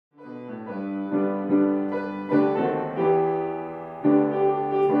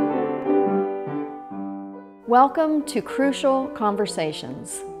Welcome to Crucial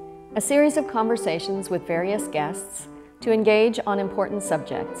Conversations, a series of conversations with various guests to engage on important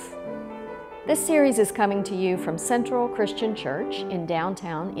subjects. This series is coming to you from Central Christian Church in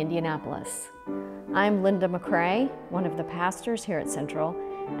downtown Indianapolis. I'm Linda McCrae, one of the pastors here at Central,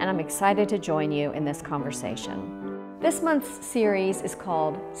 and I'm excited to join you in this conversation. This month's series is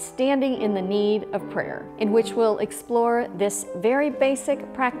called Standing in the Need of Prayer, in which we'll explore this very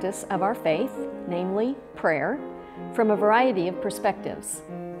basic practice of our faith, namely prayer, from a variety of perspectives.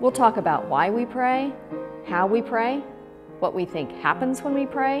 We'll talk about why we pray, how we pray, what we think happens when we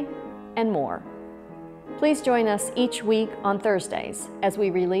pray, and more. Please join us each week on Thursdays as we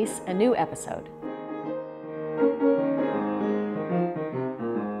release a new episode.